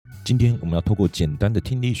今天我们要透过简单的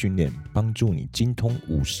听力训练，帮助你精通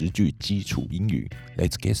50句基础英语。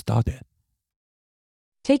Let's get started.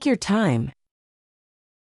 Take your time.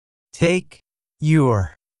 Take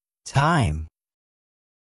your time.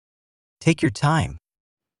 Take your time.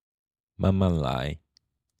 慢慢来，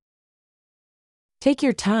 Take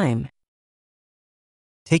your time.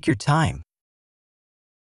 Take your time.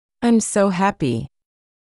 I'm so happy.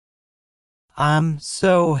 I'm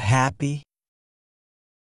so happy.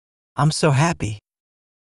 I'm so happy.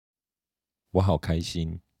 我好开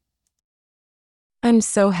心， I'm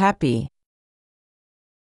so happy.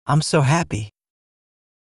 I'm so happy.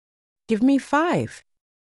 Give me 5.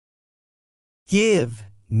 Give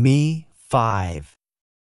me 5.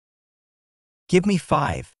 Give me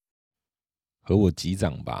 5. 和我击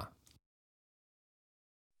掌吧，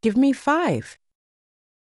 Give me 5.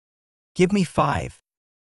 Give me 5.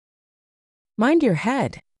 Mind your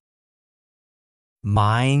head.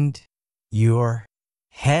 Mind your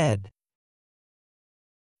head.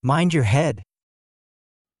 Mind your head.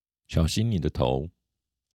 小心你的头，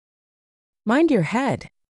 Mind your head.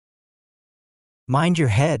 Mind your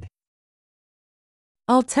head.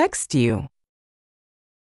 I'll text you.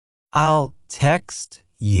 I'll text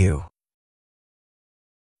you.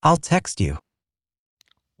 I'll text you.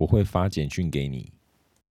 我会发简讯给你，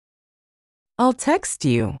 I'll text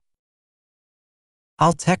you.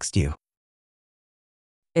 I'll text you.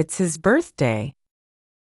 It's his birthday.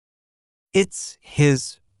 It's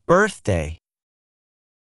his birthday.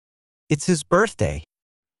 It's his birthday.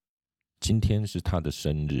 今天是他的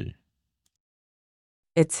生日，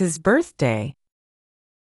 It's his birthday.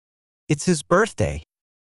 It's his birthday.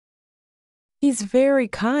 He's very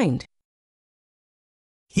kind.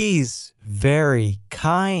 He's very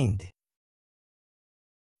kind.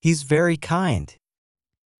 He's very kind.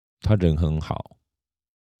 他人很好，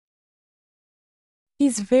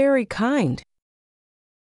 He's very kind.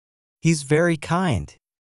 He's very kind.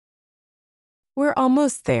 We're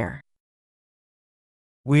almost there.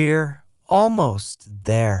 We're almost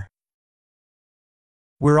there.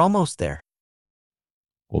 We're almost there.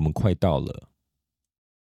 我们快到了，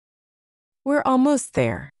 We're almost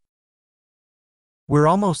there. We're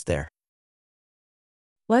almost there.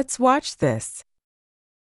 Let's watch this.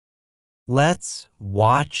 Let's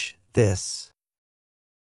watch this.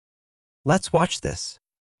 Let's watch this.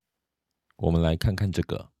 我们来看看这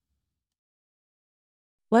个，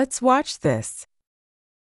 Let's watch this.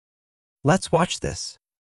 Let's watch this.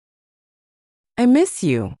 I miss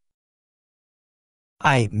you.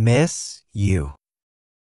 I miss you.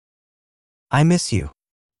 I miss you.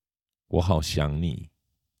 我好想你，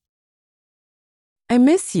 I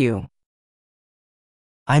miss you.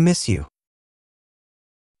 I miss you.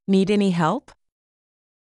 Need any help?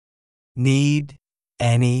 Need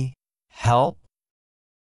any help?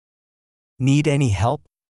 Need any help?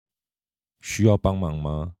 需要帮忙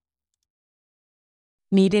吗？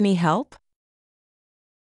 Need any help?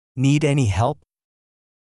 Need any help?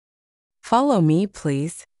 Follow me,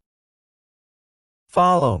 please.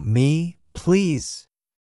 Follow me, please.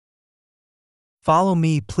 Follow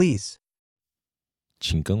me, please.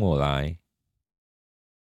 请跟我来，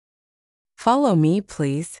 Follow me,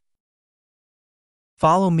 please.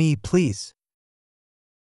 Follow me, please.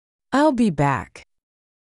 I'll be back.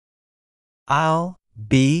 I'll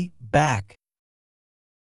be back.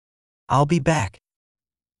 I'll be back.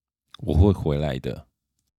 我会回来的，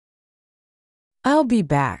 I'll be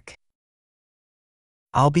back.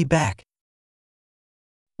 I'll be back.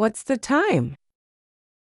 What's the time?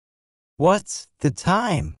 What's the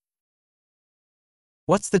time?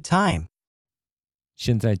 What's the time?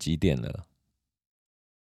 现在几点了？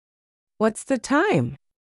 What's the time?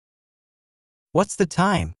 What's the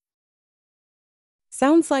time?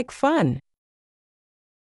 Sounds like fun.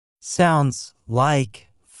 Sounds like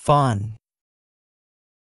fun.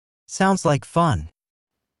 Sounds like fun.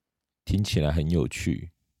 听起来很有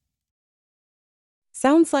趣，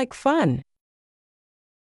 Sounds like fun.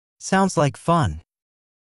 Sounds like fun.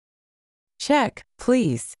 Check,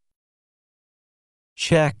 please.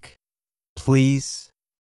 Check, please.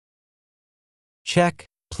 Check,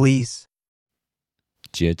 please.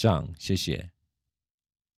 结账，谢谢，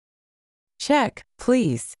 Check,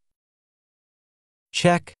 please.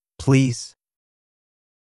 Check, please.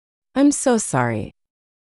 I'm so sorry.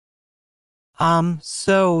 I'm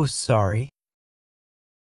so sorry.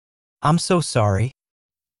 I'm so sorry.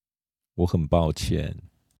 我很抱歉，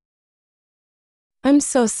 I'm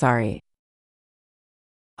so sorry.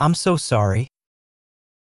 I'm so sorry.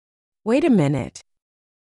 Wait a minute.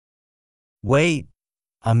 Wait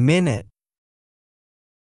a minute.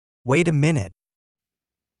 Wait a minute.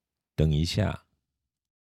 等一下，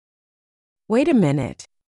 Wait a minute.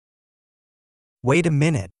 Wait a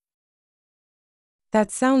minute.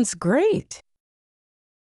 That sounds great.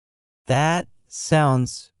 That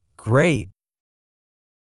sounds great.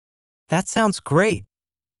 That sounds great.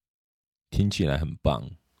 听起来很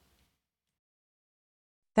棒。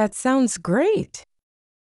That sounds great.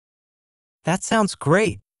 That sounds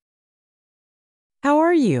great. How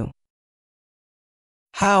are you?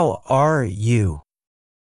 How are you?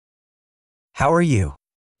 How are you?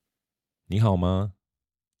 你好吗？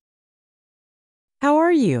 How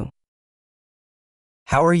are you?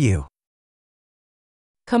 How are you?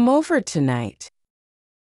 Come over tonight.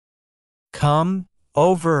 Come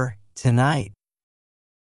over tonight.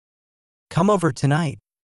 Come over tonight.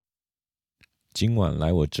 今晚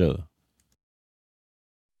来我这。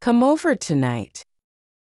 Come over tonight.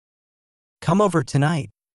 Come over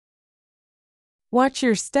tonight. Watch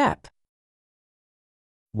your step.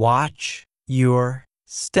 Watch your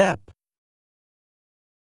step.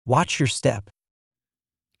 Watch your step.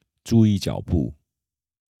 注意脚步。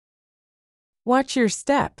 Watch your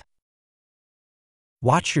step.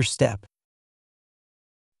 Watch your step.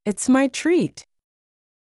 It's my treat.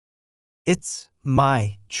 It's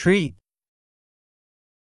my treat.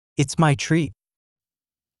 It's my treat.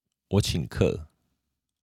 我请客。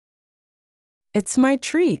 It's my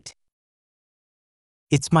treat.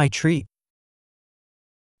 It's my treat.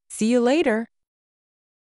 See you later.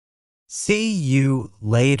 See you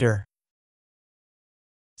later.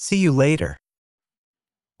 See you later.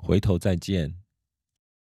 回头再见。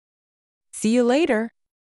 See you later.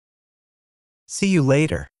 See you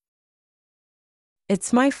later.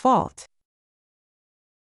 It's my fault.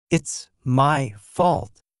 It's my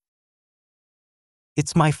fault.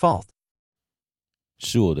 It's my fault.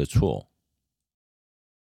 是我的错。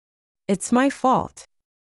 It's my fault.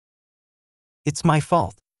 It's my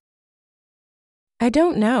fault. I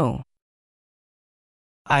don't know.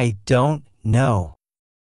 I don't know.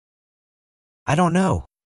 I don't know.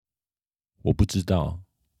 我不知道。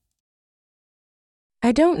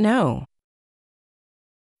 I don't know.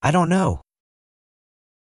 I don't know.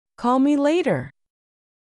 Call me later.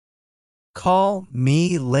 Call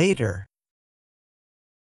me later.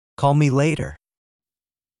 Call me later.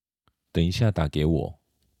 等一下打给我。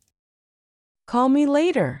 Call me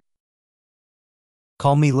later.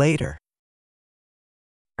 Call me later.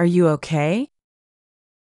 Are you okay?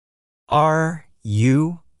 Are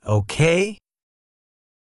you okay?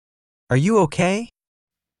 Are you okay?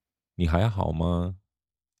 你还好吗？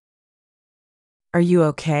 Are you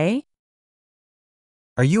okay?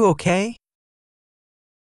 Are you okay?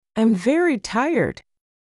 I'm very tired.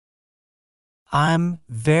 I'm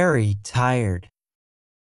very tired.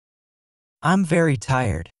 I'm very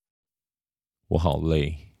tired. 我好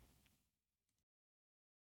累。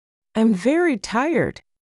 I'm very tired.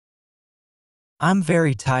 I'm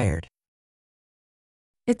very tired.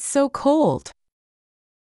 It's so cold.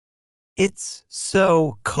 It's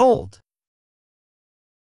so cold.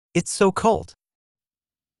 It's so cold.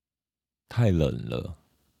 太冷了。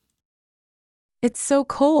 It's so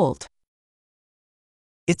cold.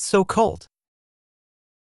 It's so cold.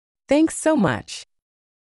 Thanks so much.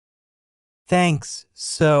 Thanks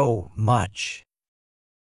so much.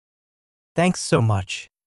 Thanks so much.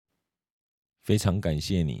 非常感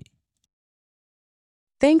谢你。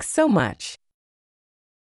 Thanks so much.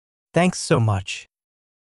 Thanks so much.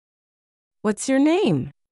 What's your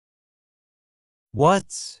name?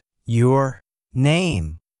 What's your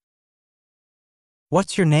name?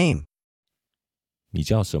 What's your name? 你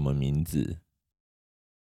叫什么名字？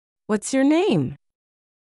 What's your name?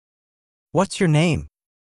 What's your name?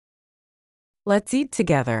 Let's eat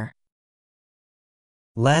together.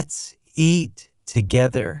 Let's eat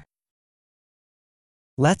together.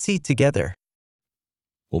 Let's eat together.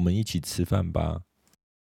 我们一起吃饭吧。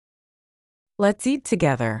 Let's eat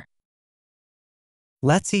together.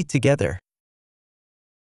 Let's eat together.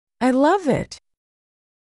 I love it.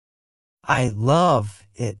 I love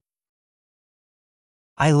it.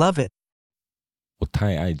 I love it. 我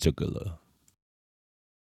太爱这个了。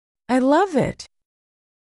 I love it.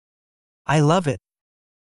 I love it.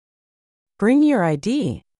 Bring your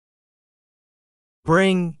ID.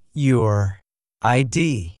 Bring your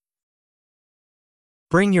ID.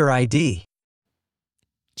 Bring your ID.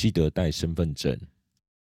 记得带身份证。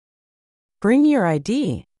 Bring your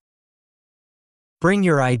ID. Bring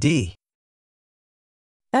your ID.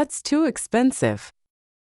 That's too expensive.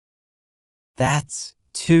 That's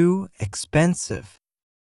too expensive.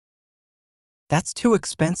 That's too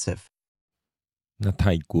expensive. 那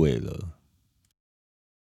太贵了。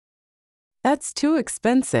 That's too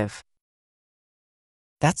expensive.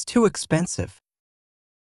 That's too expensive.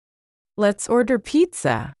 Let's order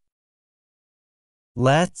pizza.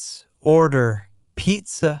 Let's order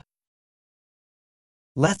pizza.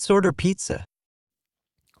 Let's order pizza.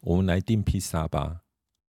 我们来订披萨吧。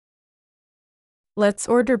Let's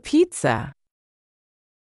order pizza.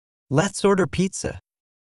 Let's order pizza.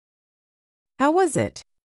 How was it?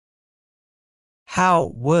 How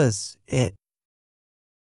was it?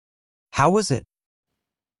 How was it?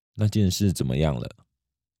 那件事怎么样了？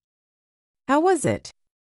 How was it?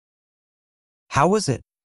 How was it?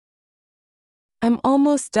 I'm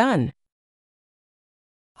almost done.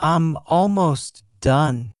 I'm almost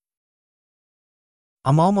done.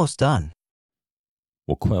 I'm almost done.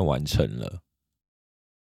 我快完成了。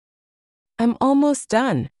I'm almost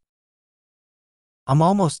done. I'm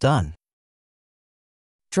almost done.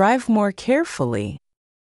 Drive more carefully.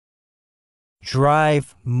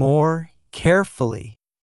 Drive more carefully.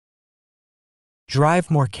 Drive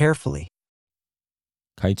more carefully.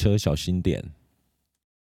 开车小心点。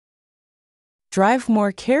Drive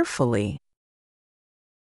more carefully.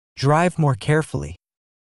 Drive more carefully.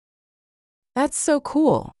 That's so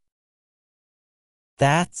cool.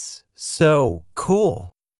 That's so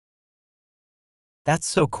cool. That's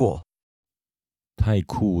so cool. 太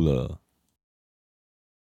酷了。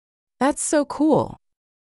That's so cool.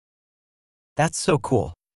 That's so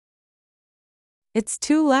cool. It's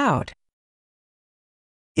too loud.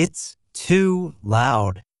 It's too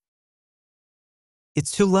loud.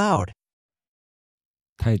 It's too loud.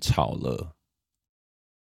 太吵了。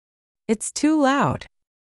It's too loud.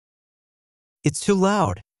 It's too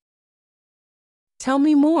loud. Tell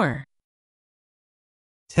me more.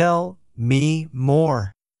 Tell me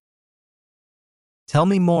more. Tell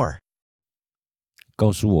me more.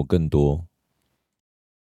 告诉我更多。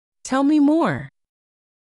Tell me more.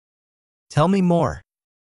 Tell me more.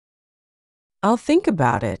 I'll think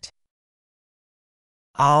about it.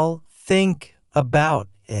 I'll think about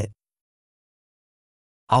it.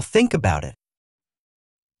 I'll think about it.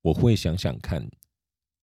 我会想想看。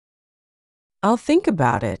I'll think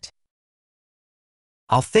about it.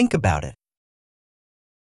 I'll think about it.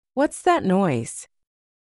 What's that noise?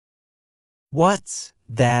 What's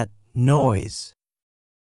that noise?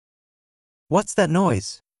 What's that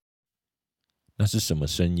noise? 那是什么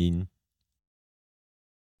声音？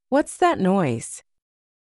 What's that noise?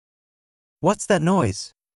 What's that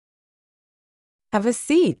noise? Have a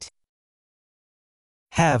seat.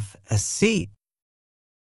 Have a seat.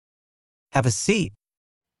 Have a seat.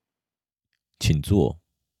 请坐。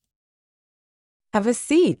Have a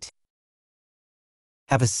seat.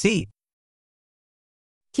 Have a seat.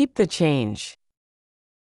 Keep the change.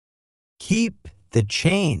 Keep the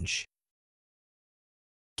change.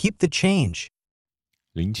 Keep the change.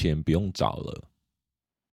 零钱不用找了。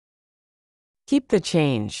 Keep the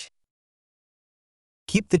change.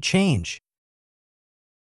 Keep the change.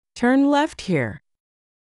 Turn left here.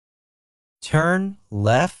 Turn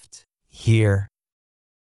left here.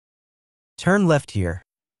 Turn left here.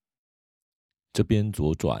 这边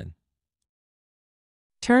左转。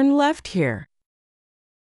 Turn left here.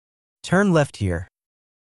 Turn left here.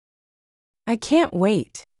 I can't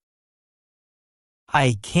wait.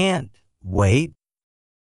 I can't wait.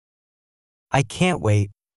 I can't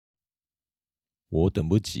wait. 我等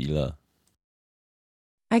不及了。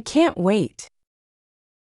 I can't wait.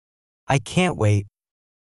 I can't wait.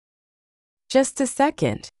 Just a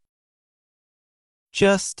second.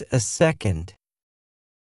 Just a second.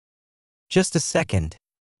 Just a second.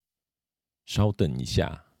 稍等一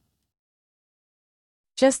下。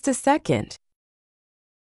 Just a second.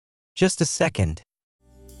 Just a second.